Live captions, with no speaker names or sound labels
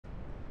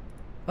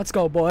Let's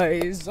go,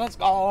 boys. Let's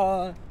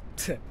go.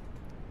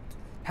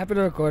 Happy to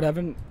record. I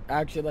haven't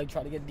actually like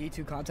tried to get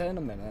D2 content in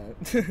a minute.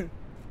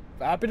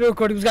 But happy to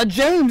record. We've got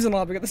James in the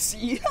lobby. We got the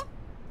CEO.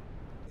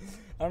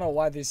 I don't know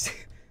why this.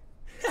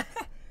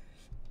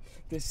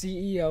 The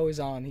CEO is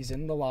on. He's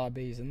in the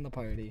lobby. He's in the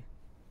party.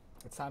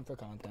 It's time for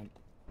content.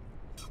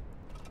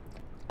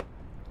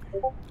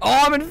 Oh,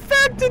 I'm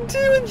infected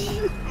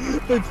too!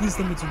 Wait, please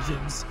tell me it's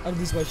James. I'll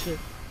lose my shit.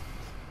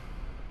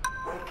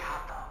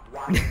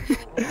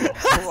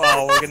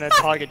 Wow, we're gonna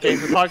target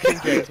James. We're targeting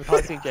James. We're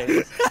targeting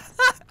James.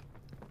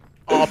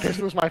 Oh,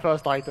 pistol's my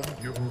first item.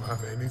 You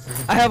have anything?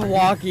 I have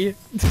walkie.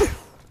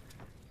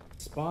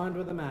 Spawned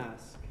with a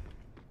mask.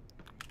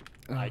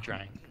 I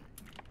drank.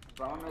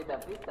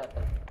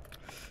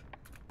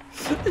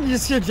 You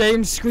just hear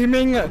James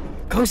screaming,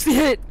 "Ghosty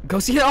hit!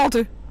 Ghosty hit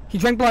altar! He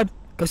drank blood!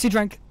 Ghosty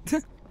drank!"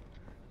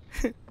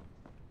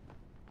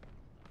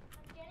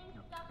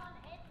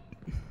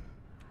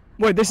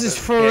 Wait, this is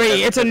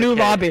free. It's a new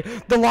lobby.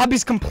 The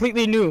lobby's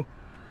completely new,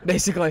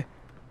 basically.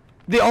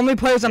 The only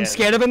players I'm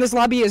scared of in this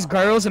lobby is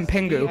girls and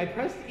Pingu. I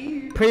pressed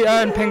E.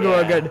 Priya and Pingu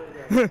are good.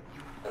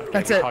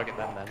 That's we it. Target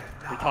them then.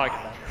 We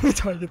target them. We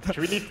target them.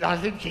 Should we leave? I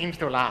think James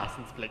to last.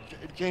 It's like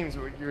James,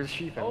 you're a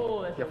sheep.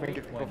 Oh, that's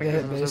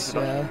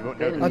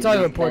I'll tell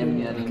you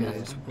reporting.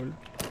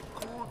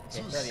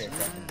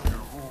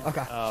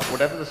 Okay.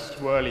 Whatever the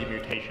swirly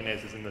mutation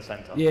is in the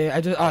center. Yeah,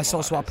 I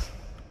saw swap.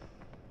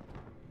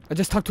 I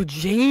just talked to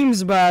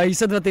James, bro. He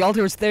said that the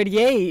altar was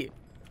 38.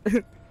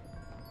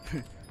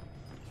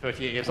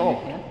 38 years old.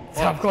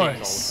 Of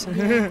course.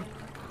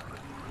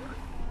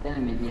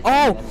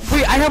 Oh,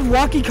 wait, I have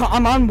walkie.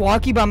 I'm on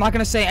walkie, but I'm not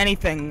gonna say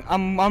anything.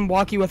 I'm on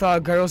walkie with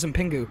girls and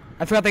Pingu.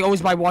 I forgot they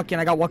always buy walkie,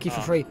 and I got walkie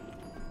for free.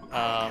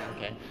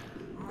 Okay.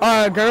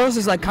 Girls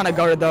is like kind of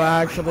guarded though,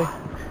 actually.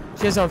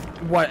 She has a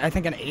what? I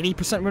think an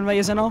 80% win rate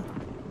is in all.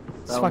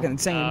 It's fucking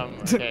insane.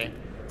 Okay.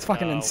 It's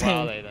fucking insane. Where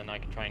are they then? I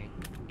can try and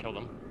kill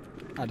them.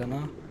 I don't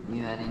know.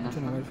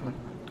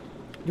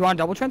 You want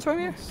double transfer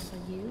here?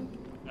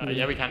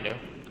 Yeah, we can do.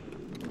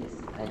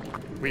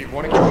 We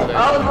want to kill the.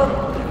 I'm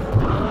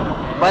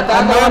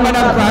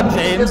gonna grab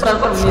James. Grab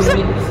the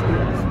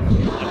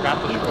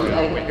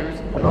Wait, who's?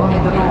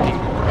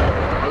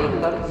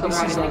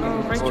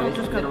 Rachel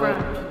just got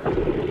grabbed.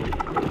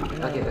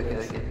 Okay.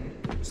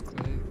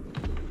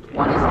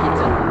 One is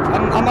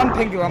kitchen. I'm on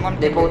Pingu. I'm on.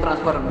 They both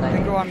transfer.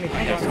 Pingu on me.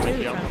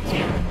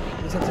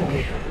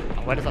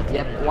 Where does that?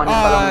 Yep. One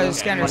is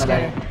scanner.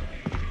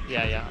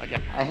 Yeah.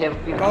 Okay. I have.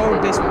 Go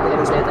basement.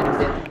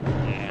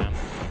 Yeah.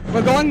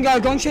 We're going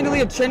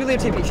chandelier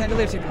TP.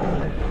 Chandelier TP.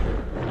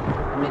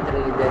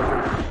 Literally there.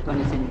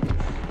 20 cent.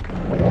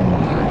 I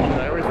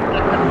always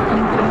forget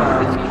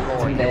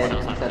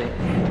Sorry.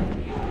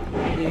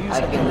 I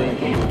can do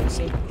anything.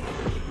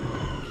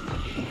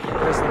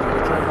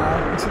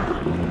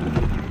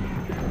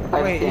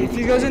 Wait, if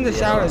he goes in the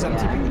showers, I'm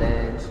TPing.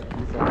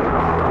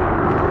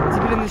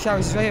 TP'd in the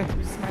showers. He's right here.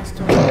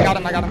 I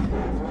got him.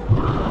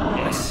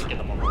 Yes. Get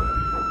them on.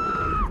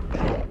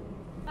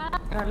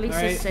 At least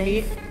it's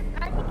safe.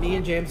 Me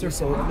and James are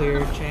both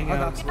clear. Chang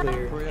out's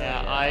clear.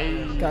 Yeah,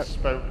 I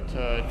spoke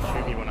to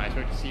Chumi when I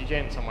spoke to CJ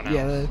and someone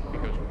else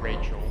because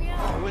Rachel. Rachel,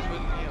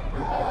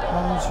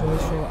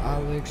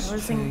 Alex. I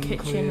was in the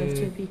kitchen with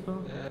 2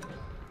 people.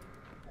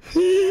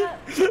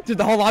 Dude,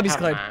 the whole lobby's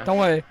cleared. Don't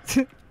worry.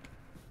 Don't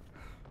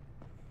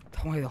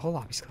worry, the whole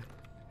lobby's cleared.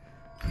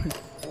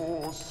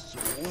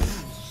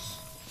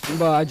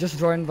 But I just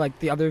joined like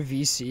the other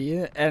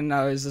VC, and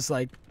I was just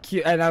like,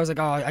 cute, and I was like,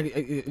 oh,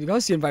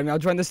 Ghosty invited me. I'll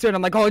join this too, and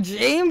I'm like, oh,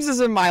 James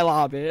is in my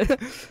lobby.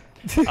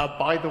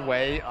 By the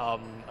way, a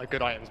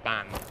good item's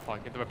banned.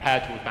 Like the repair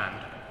tool's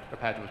banned.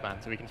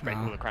 So we can spray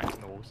through the cracks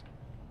in the walls.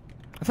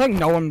 I feel like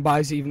no one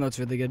buys it, even though it's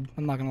really good.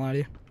 I'm not gonna lie to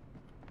you.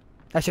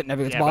 That shit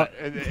never gets bought.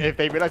 But if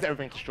they realize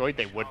everything's destroyed,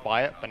 they would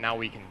buy it. But now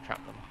we can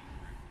trap them.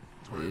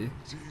 20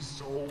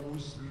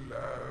 souls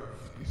left.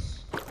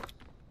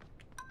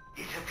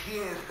 It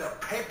appears the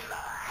peddler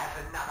has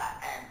another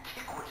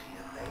antiquity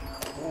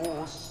available.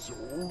 4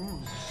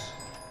 souls.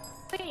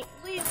 Wait,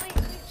 look.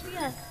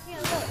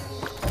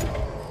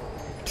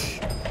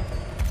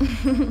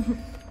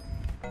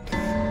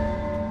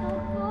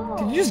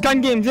 Did you just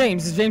gun game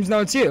James? Does James know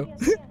it's you?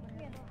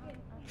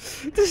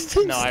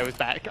 No, I was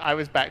back. I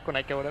was back when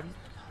I killed him.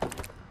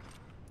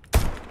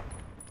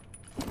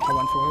 I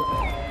went for it.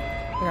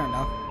 They're gonna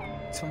know.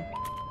 It's fine.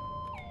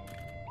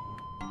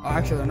 Oh,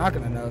 actually, they're not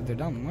gonna know if they're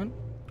dumb. What?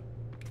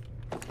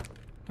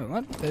 Wait,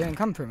 what? They didn't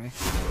come for me.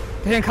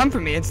 They didn't come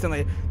for me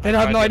instantly. They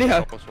have no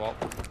idea.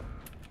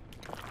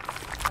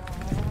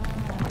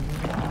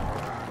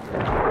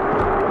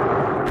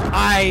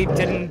 I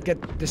didn't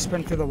get the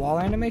sprint through the wall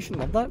animation.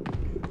 Love that.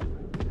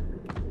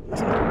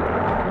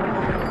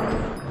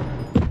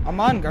 I'm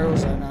on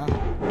girls right now.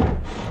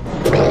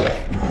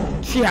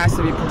 She has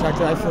to be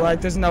protected, I feel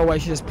like. There's no way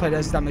she just played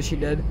as dumb as she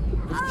did.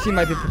 She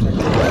might be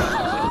protected.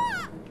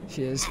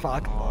 She is.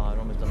 Fuck. Oh, I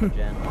almost done the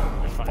gen.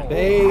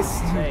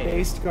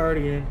 Based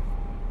Guardian.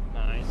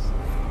 Nice.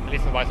 At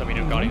least advice that we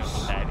do Guardian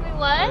dead. Wait,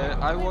 what?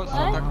 I was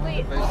What? attacked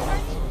Wait, the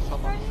basement, so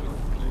someone should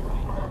clear me.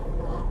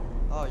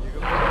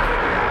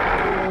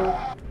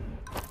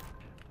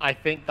 I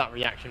think that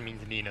reaction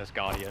means Nina's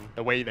guardian.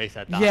 The way they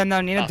said that. Yeah,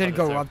 no, Nina that's did what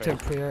go it's up to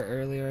fake. Priya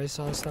earlier. I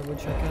saw us double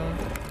check out.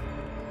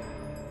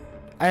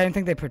 I didn't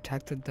think they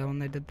protected though when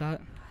they did that.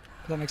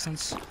 Does that make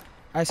sense?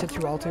 I said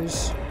 2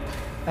 altars.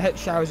 I hit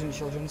showers and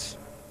children's.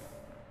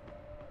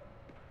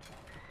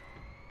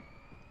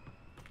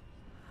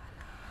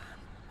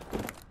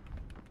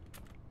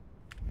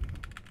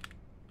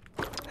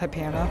 Hit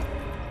piano.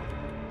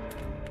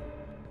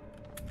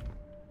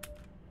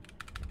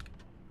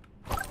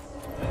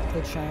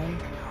 Hit chain.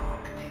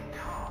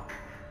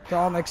 They're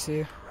all next to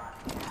you.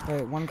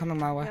 Wait, one coming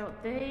my way. No,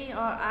 they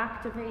are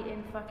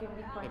activating fucking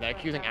weak Yeah, points. they're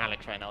accusing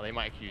Alex right now. They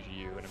might accuse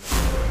you in a minute.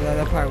 Yeah,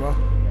 they probably will.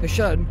 They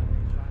should.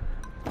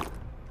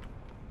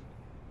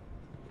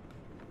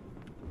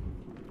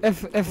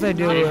 If they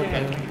do,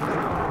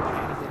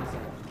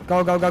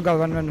 go,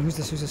 run. Who's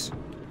this?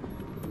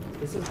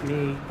 This is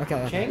me.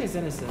 Okay. Chang is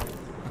innocent.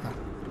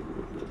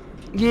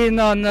 Yeah,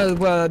 no.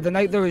 The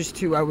night there was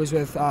 2, I was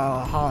with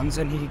Hans,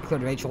 and he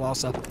cleared Rachel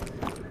also.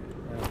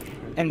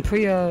 And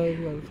Priya.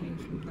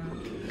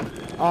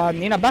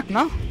 Nina back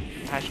now.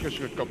 Ashka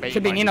should go bait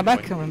Should be by Nina this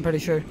back. point. I'm pretty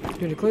sure.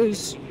 Due to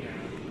clues.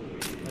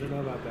 I don't know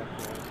about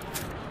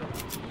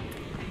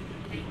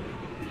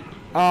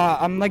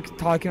that. I'm like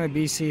talking with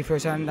BC for a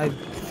second. I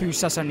threw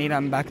sus on Nina.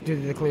 I'm back due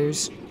to the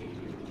clues.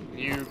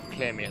 You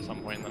clear me at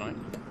some point in the night.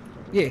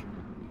 Yeah.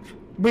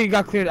 We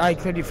got cleared. I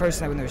cleared you first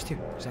night when there was 2.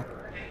 So.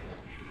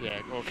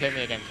 Yeah, well, clear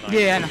me again tonight.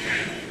 Yeah, I know.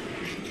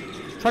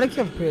 Try to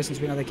kill Priya since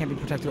we know they can't be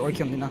protected, or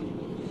kill Nina.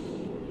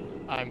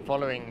 I'm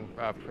following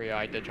Priya.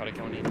 I did try to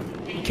kill Nina.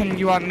 Can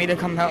you want me to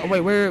come help?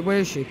 Wait, where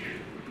is she?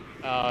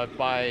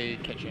 By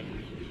kitchen.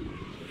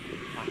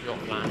 I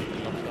forgot land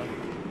and stuff.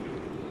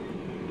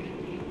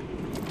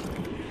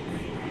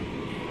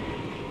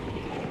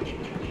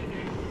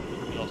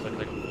 And also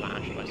because I got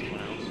flashed by someone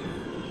else.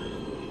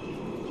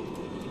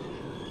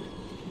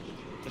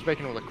 Just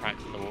breaking all the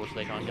cracks in the walls so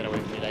they can't get away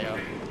from me later.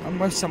 I'm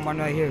with someone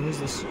right here. Who's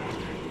this?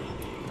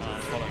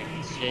 Following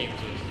James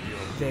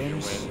is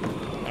James. with.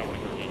 I don't want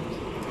to go James.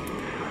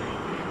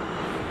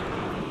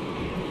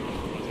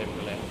 He's able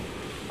to live.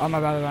 Oh my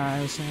god, I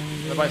Like I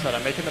said,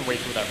 I'm making them wait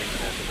till that ring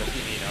call because they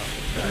see me now.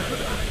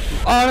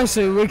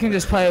 honestly, we can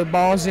just play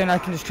balls and I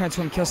can just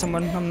transfer and kill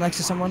someone. I'm next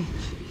to someone.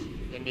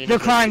 Yeah, Nina's They're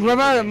with crying. me. Where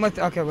am I? I'm with.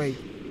 Okay, wait.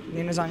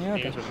 Nina's on you?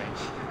 Okay. Nina's with me.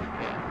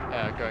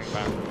 Yeah, going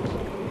back.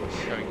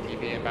 Going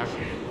TP and back.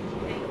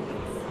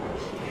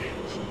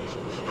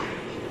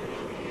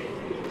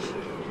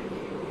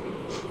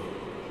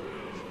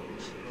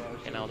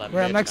 Okay, now that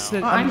Wait, I'm mid next now.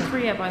 to. Oh, I'm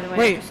Priya, by the way. I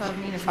Wait, just saw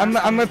Nina's I'm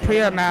mask. with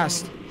Priya at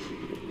Mast.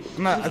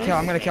 I'm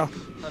gonna kill.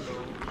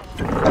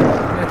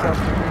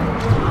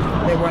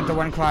 They weren't the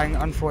one crying,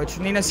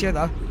 unfortunately. Nina's here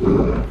though.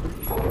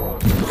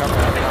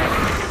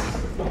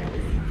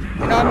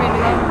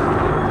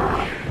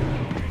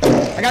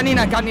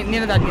 Nina. I got Nina.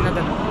 Nina dead.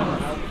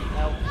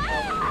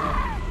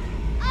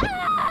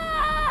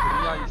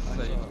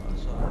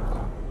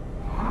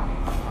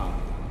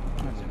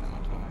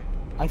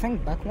 I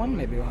think back one,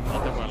 maybe one.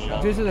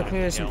 Due to the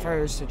clears and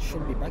fires, it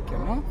should be back here,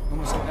 no?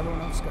 Almost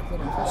everyone else got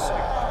cleared on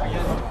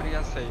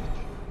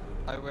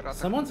first.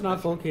 Someone's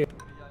not full kid.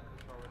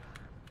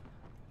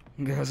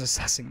 Girls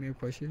assessing new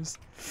pushes.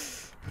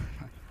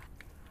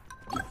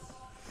 I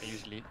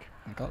use leak.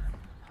 I got.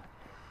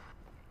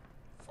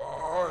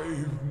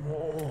 5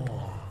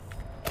 more.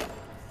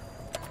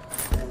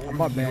 I'm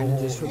about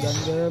bandages for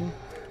them.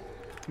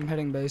 I'm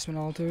heading basement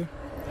altar.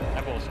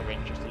 I've also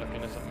been just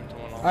looking at something to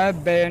one I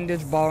have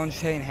bandage, ball and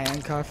chain,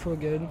 handcuff, we're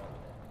good.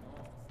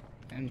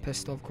 And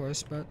pistol, of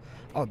course, but...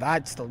 Oh,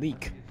 that's the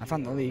leak. I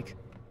found the leak.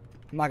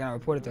 I'm not gonna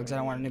report it though, because I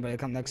don't want anybody to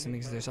come next to me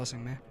because they're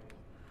sussing me.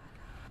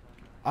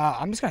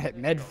 I'm just gonna hit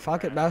mid.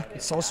 Fuck it, bro.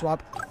 It's soul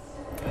swap.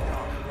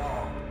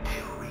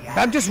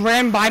 That just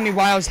ran by me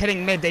while I was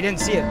hitting mid. They didn't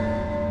see it.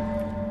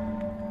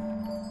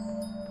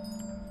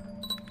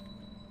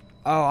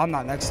 Oh, I'm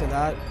not next to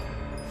that.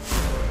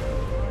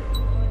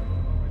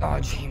 Oh,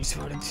 James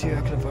voted too.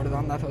 I could have voted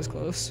on that if I was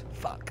close.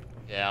 Fuck.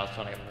 Yeah, I was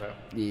trying to get the vote.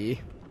 Yeah.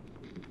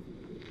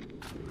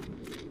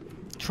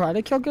 Try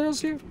to kill girls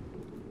here?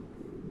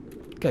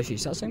 Because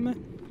she's sussing me.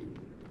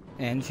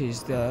 And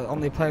she's the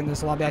only player in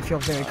this lobby I feel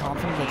very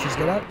confident that she's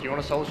good at. Do you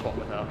want to soul swap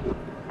with her?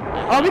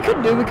 Oh, we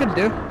could do. You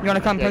want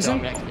to come Yeah, go, prison?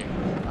 I'm next to you.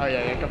 Oh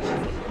yeah, come.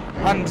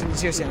 I'm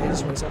seriously, I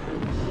just what's up.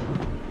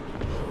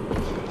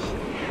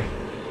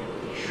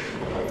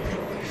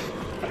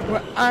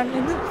 We're on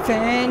an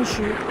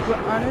adventure. We're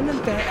on an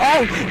adventure.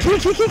 Oh!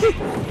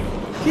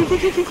 Key! They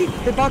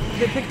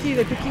picked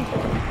key.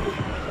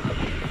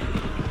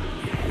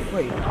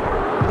 Wait.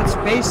 It's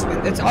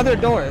basement. It's other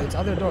door. I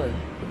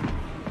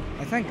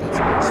think that's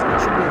basement. It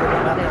should be the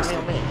one that next to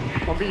me.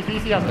 Well,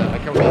 VC has that. I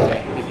killed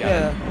VC.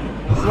 Yeah.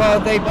 Well,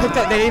 they picked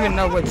up. They didn't even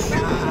know where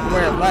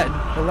it led.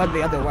 It led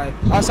the other way.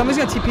 Somebody's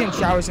gonna TP in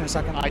showers in a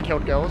second. I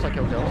killed girls.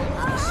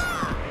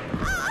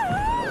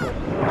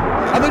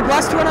 Oh, the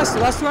last two on us.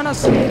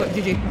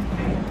 GG.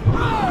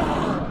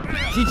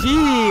 GG.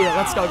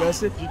 Let's go,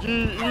 guys. GG.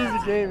 Easy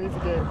game.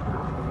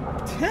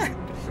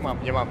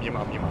 Your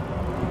mom.